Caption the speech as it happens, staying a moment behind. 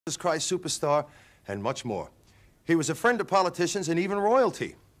Jesus Christ Superstar, and much more. He was a friend of politicians and even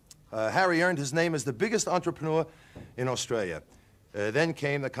royalty. Harry earned his name as the biggest entrepreneur in Australia. Then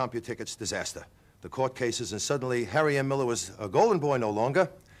came the CompuTickets disaster, the court cases, and suddenly Harry M. Miller was a golden boy no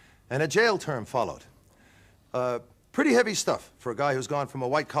longer, and a jail term followed. Pretty heavy stuff for a guy who's gone from a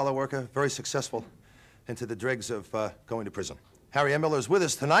white-collar worker, very successful, into the dregs of going to prison. Harry M. Miller is with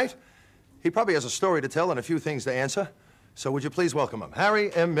us tonight. He probably has a story to tell and a few things to answer. So would you please welcome him,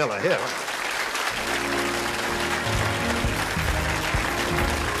 Harry M. Miller. Here.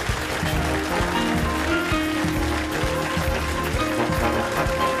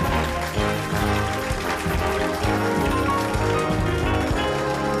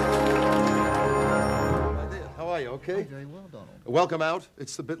 How are you? Okay. Very well, Donald. Welcome out.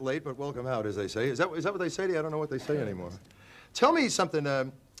 It's a bit late, but welcome out, as they say. Is that what they say to you? I don't know what they say anymore. Tell me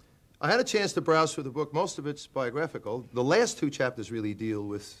something. I had a chance to browse through the book. Most of it's biographical. The last two chapters really deal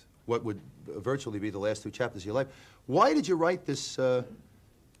with what would virtually be the last two chapters of your life. Why did you write this,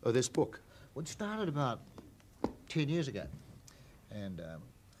 this book? Well, it started about 10 years ago. And a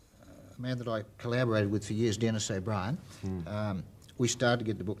man that I collaborated with for years, Dennis O'Brien, we started to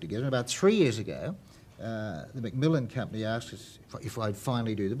get the book together. And about 3 years ago, the Macmillan Company asked us if I'd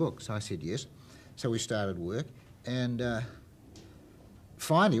finally do the book. So I said yes. So we started work. And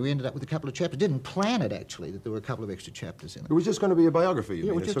finally, we ended up with a couple of chapters. Didn't plan it, actually, that there were a couple of extra chapters in it. It was just going to be a biography, you mean?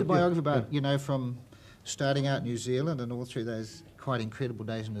 Yeah, it was just a biography about, you know, from starting out in New Zealand and all through those quite incredible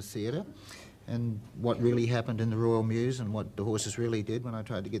days in the theatre, and what really happened in the Royal Mews and what the horses really did when I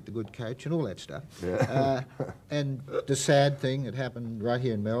tried to get the good coach and all that stuff. Yeah. And the sad thing that happened right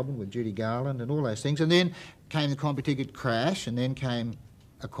here in Melbourne with Judy Garland and all those things. And then came the CompuTicket crash, and then came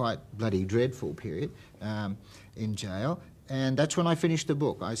a quite bloody dreadful period in jail. And that's when I finished the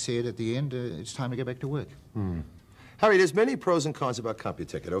book. I said at the end, it's time to go back to work. Harry, there's many pros and cons about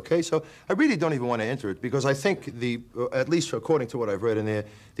CompuTicket, okay? So I really don't even want to enter it, because I think at least according to what I've read in there,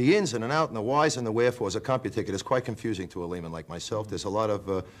 the ins and outs and the whys and the wherefores of CompuTicket is quite confusing to a layman like myself. There's a lot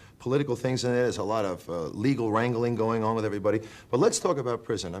of political things in there. There's a lot of legal wrangling going on with everybody. But let's talk about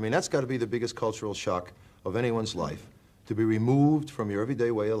prison. I mean, that's got to be the biggest cultural shock of anyone's life, to be removed from your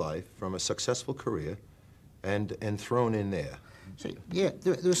everyday way of life, from a successful career, and thrown in there. See, yeah,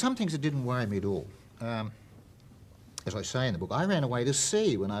 there were some things that didn't worry me at all. As I say in the book, I ran away to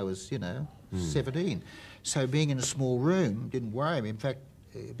sea when I was, 17. So being in a small room didn't worry me. In fact,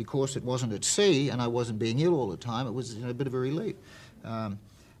 because it wasn't at sea and I wasn't being ill all the time, it was a bit of a relief. I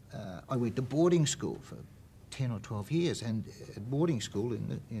went to boarding school for 10 or 12 years, and at boarding school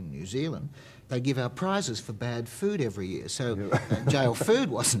in New Zealand, they give out prizes for bad food every year, so jail food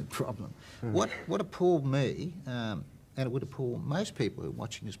wasn't a problem. What appalled me, and it would appall most people who are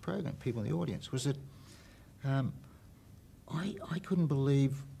watching this program, people in the audience, was that I couldn't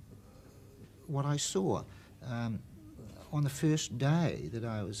believe what I saw. On the first day that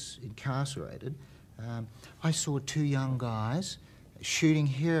I was incarcerated, I saw two young guys shooting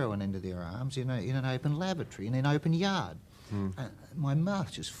heroin into their arms in an open lavatory, in an open yard. My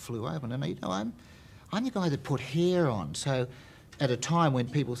mouth just flew open, and I'm the guy that put hair on, so at a time when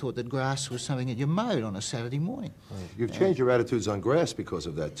people thought that grass was something that you mowed on a Saturday morning. You've changed your attitudes on grass because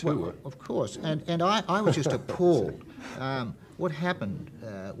of that, too. Well, of course, and I was just appalled. What happened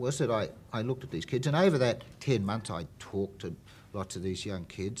was that I looked at these kids, and over that 10 months I talked to lots of these young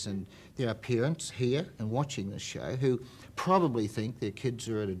kids, and there are parents here and watching this show who probably think their kids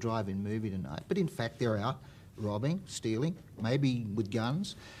are at a drive-in movie tonight, but in fact they're out robbing, stealing, maybe with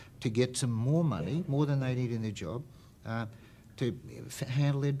guns, to get some more money, more than they need in their job, to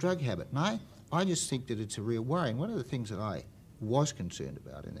handle their drug habit. And I just think that it's a real worry. And one of the things that I was concerned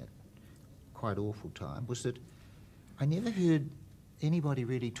about in that quite awful time was that I never heard anybody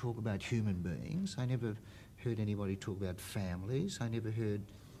really talk about human beings. I never heard anybody talk about families. I never heard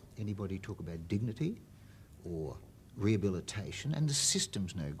anybody talk about dignity or rehabilitation, and the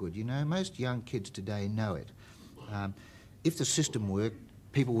system's no good. You know, most young kids today know it. If the system worked,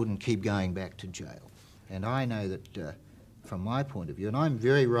 people wouldn't keep going back to jail. And I know that from my point of view, and I'm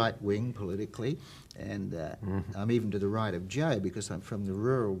very right-wing politically, and I'm even to the right of Joe because I'm from the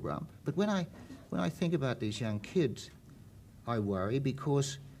rural rump. But when I think about these young kids, I worry,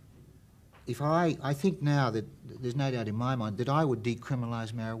 because if I think now that there's no doubt in my mind that I would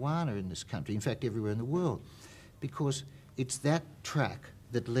decriminalise marijuana in this country, in fact everywhere in the world, because it's that track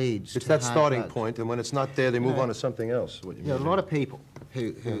that leads it's to that hard starting drugs. point, and when it's not there, they move on to something else. What you There are mean? a lot of people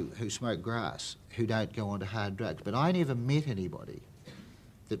who smoke grass who don't go on to hard drugs, but I never met anybody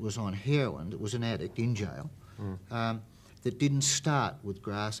that was on heroin, that was an addict in jail, that didn't start with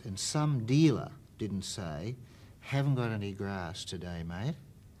grass, and some dealer didn't say, haven't got any grass today, mate.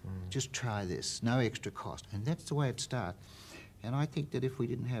 Just try this, no extra cost. And that's the way it starts. And I think that if we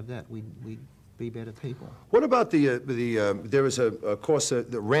didn't have that, we'd be better people. What about there is of course,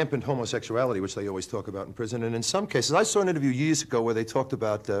 the rampant homosexuality, which they always talk about in prison, and in some cases, I saw an interview years ago where they talked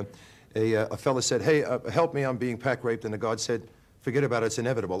about a fella said, hey, help me, I'm being pack raped, and the guard said, forget about it, it's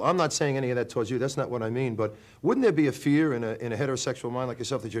inevitable. I'm not saying any of that towards you, that's not what I mean, but wouldn't there be a fear in a heterosexual mind like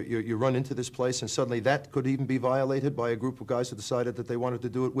yourself that you run into this place and suddenly that could even be violated by a group of guys who decided that they wanted to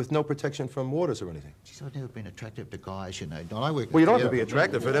do it with no protection from warders or anything? Geez, I've never been attractive to guys, you know. Don, I work Well, you don't have to be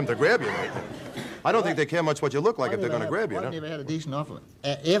attractive for them to grab you, mate. I don't think they care much what you look like if they're going to grab you. I've never had a decent offer,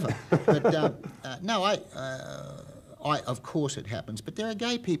 ever. But, no, of course it happens, but there are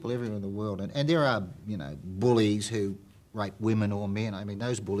gay people everywhere in the world, and there are, you know, bullies who rape women or men. I mean,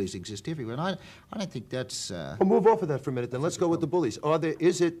 those bullies exist everywhere, and I don't think that's... Well, move off of that for a minute, then. Let's go with the bullies.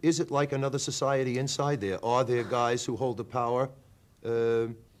 Is it like another society inside there? Are there guys who hold the power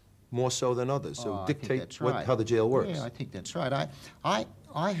more so than others, who dictate how the jail works? Yeah, I think that's right.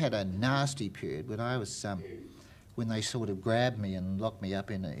 I had a nasty period when I was... when they sort of grabbed me and locked me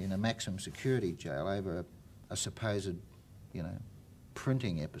up in a maximum security jail over a supposed, you know,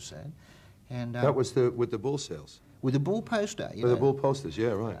 printing episode. And that was with the bull sales? With the bull poster, you know. With the bull posters, yeah,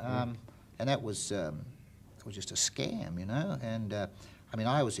 right. And that was just a scam, you know. And I mean,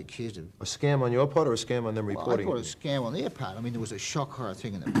 I was accused of... A scam on your part or a scam on them reporting? I thought a scam on their part. I mean, there was a shock horror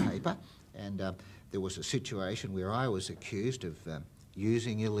thing in the paper, and there was a situation where I was accused of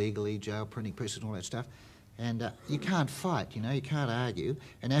using illegally jail printing presses and all that stuff. And you can't fight, you know, you can't argue.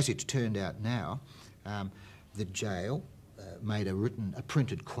 And as it's turned out now, the jail made a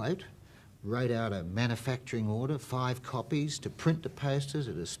printed quote, wrote out a manufacturing order, 5 copies to print the posters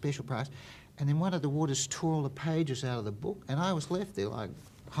at a special price, and then one of the warders tore all the pages out of the book, and I was left there, like,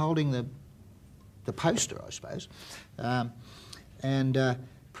 holding the poster, I suppose, and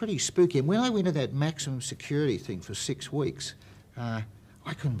pretty spooky. And when I went to that maximum security thing for 6 weeks, I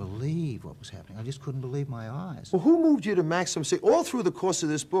couldn't believe what was happening. I just couldn't believe my eyes. Well, who moved you to maximum security? All through the course of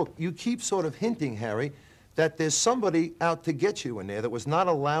this book, you keep sort of hinting, Harry, that there's somebody out to get you in there that was not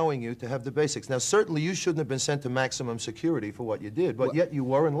allowing you to have the basics. Now, certainly you shouldn't have been sent to maximum security for what you did, but yet you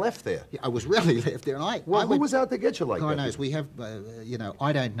were and left there. Yeah, I was really left there, and who was out to get you like that? God knows. We have, you know,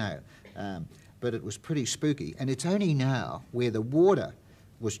 I don't know, but it was pretty spooky. And it's only now where the warder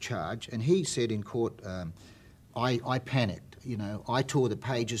was charged, and he said in court, I panicked, you know, I tore the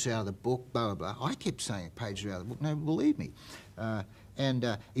pages out of the book, blah, blah, blah. I kept saying pages out of the book, no, believe me.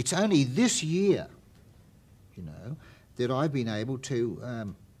 And it's only this year, you know, that I've been able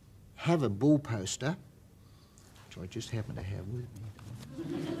to have a bull poster, which I just happen to have with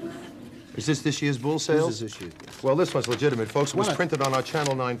me. Is this year's bull sales? This is this year. Well, this one's legitimate, folks. It was printed on our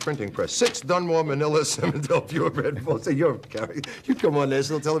Channel 9 printing press. 6 Dunmore, Manila, Simmental, purebred bulls. Say, you come on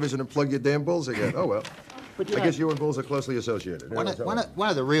national television and plug your damn bulls again. Oh, well. But, I guess you and bulls are closely associated. One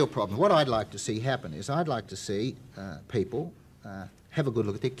of the real problems, what I'd like to see happen is I'd like to see people have a good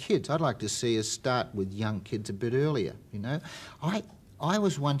look at their kids. I'd like to see us start with young kids a bit earlier, you know. I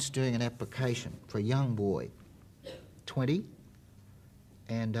was once doing an application for a young boy, 20,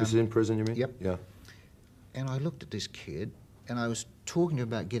 and... This is in prison, you mean? Yep. Yeah. And I looked at this kid, and I was talking to him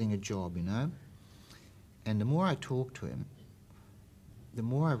about getting a job, you know. And the more I talked to him, the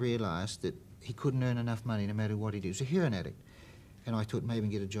more I realised that he couldn't earn enough money no matter what he did. He was a heroin addict. And I thought maybe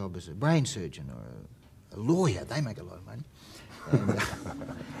get a job as a brain surgeon or a lawyer. They make a lot of money.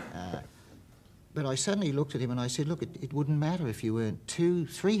 And, but I suddenly looked at him and I said, look, it wouldn't matter if you earned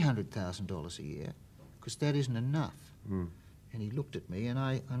 $300,000 a year, because that isn't enough. Mm. And he looked at me and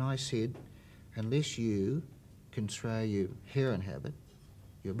I said, unless you can throw your heroin habit,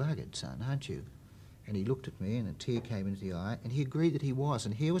 you're buggered, son, aren't you? And he looked at me and a tear came into the eye, and he agreed that he was.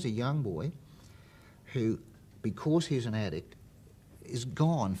 And here was a young boy who, because he's an addict, is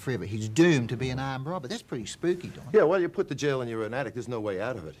gone forever. He's doomed to be an armed robber. That's pretty spooky, Don. Yeah, well, you put the jail and you're an addict. There's no way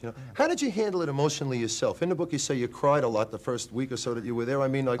out of it. You know? How did you handle it emotionally yourself? In the book, you say you cried a lot the first week or so that you were there. I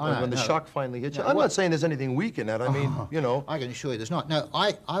mean, like when the shock finally hit you. I'm not saying there's anything weak in that. I mean, you know. I can assure you there's not. No,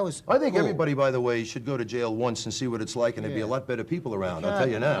 I think everybody, by the way, should go to jail once and see what it's like, and there'd be a lot better people around. I'll tell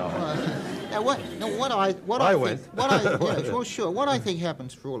you now. What I think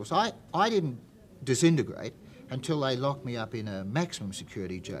happens for all of us. I didn't disintegrate until they locked me up in a maximum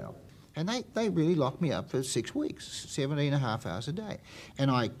security jail. And they really locked me up for 6 weeks, 17.5 hours a day.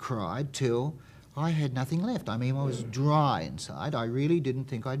 And I cried till I had nothing left. I mean, I was dry inside. I really didn't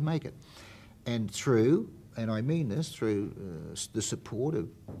think I'd make it. And and I mean this, through the support of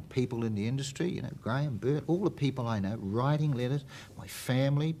people in the industry, you know, Graham, Burt, all the people I know, writing letters, my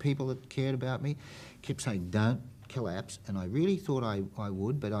family, people that cared about me, kept saying, don't collapse, and I really thought I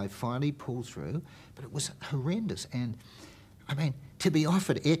would, but I finally pulled through. But it was horrendous. And, I mean, to be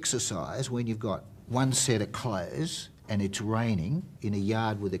offered exercise when you've got one set of clothes and it's raining in a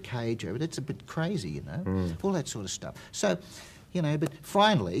yard with a cage over it, it's a bit crazy, you know, all that sort of stuff. So, you know, but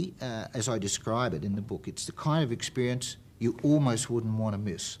finally, as I describe it in the book, it's the kind of experience you almost wouldn't want to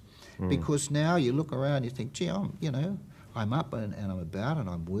miss. Because now you look around, you think, gee, I'm up and I'm about and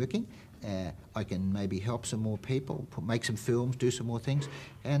I'm working. I can maybe help some more people, make some films, do some more things.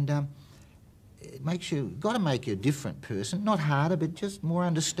 And it makes you, got to make you a different person, not harder, but just more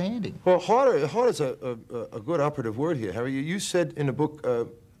understanding. Well, harder is a good operative word here, Harry. You said in the book,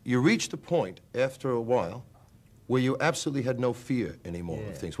 you reached a point after a while where you absolutely had no fear anymore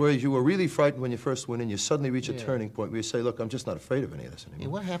of things. Whereas you were really frightened when you first went in, you suddenly reach a turning point where you say, look, I'm just not afraid of any of this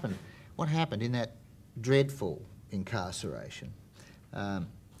anymore. Yeah, what happened in that dreadful incarceration, where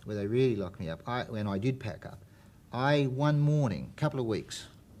they really locked me up, when I did pack up, one morning, a couple of weeks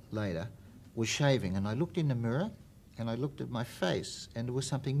later, was shaving, and I looked in the mirror and I looked at my face, and there was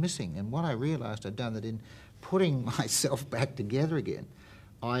something missing. And what I realised I'd done, that in putting myself back together again,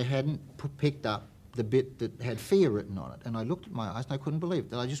 I hadn't picked up the bit that had fear written on it. And I looked at my eyes and I couldn't believe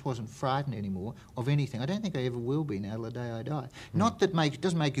that I just wasn't frightened anymore of anything. I don't think I ever will be now till the day I die. Not that it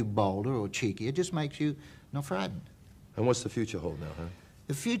doesn't make you bolder or cheeky, it just makes you not frightened. And what's the future hold now, Harry?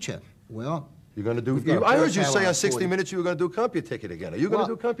 The future, well... You're going to do... I heard you say on 60 Minutes you were going to do CompuTicket again. Are you going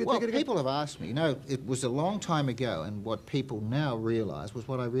to do CompuTicket again? Well, people have asked me. You know, it was a long time ago, and what people now realise was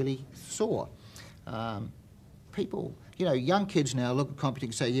what I really saw. People, you know, young kids now look at CompuTicket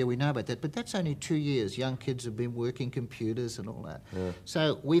and say, yeah, we know about that, but that's only 2 years. Young kids have been working computers and all that. Yeah.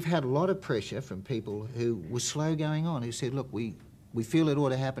 So we've had a lot of pressure from people who were slow going on, who said, look, we feel it ought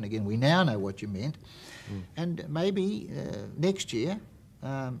to happen again. We now know what you meant. And maybe next year,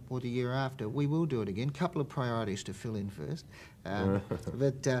 or the year after, we will do it again. A couple of priorities to fill in first,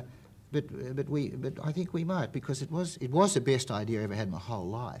 but I think we might, because it was the best idea I ever had in my whole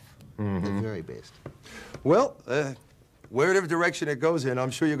life, the very best. Well, wherever direction it goes in,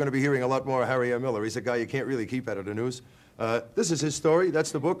 I'm sure you're going to be hearing a lot more of Harry M. Miller. He's a guy you can't really keep out of the news. This is his story.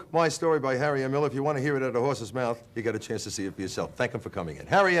 That's the book, My Story by Harry M. Miller. If you want to hear it at a horse's mouth, you got a chance to see it for yourself. Thank him for coming in.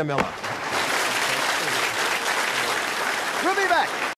 Harry M. Miller.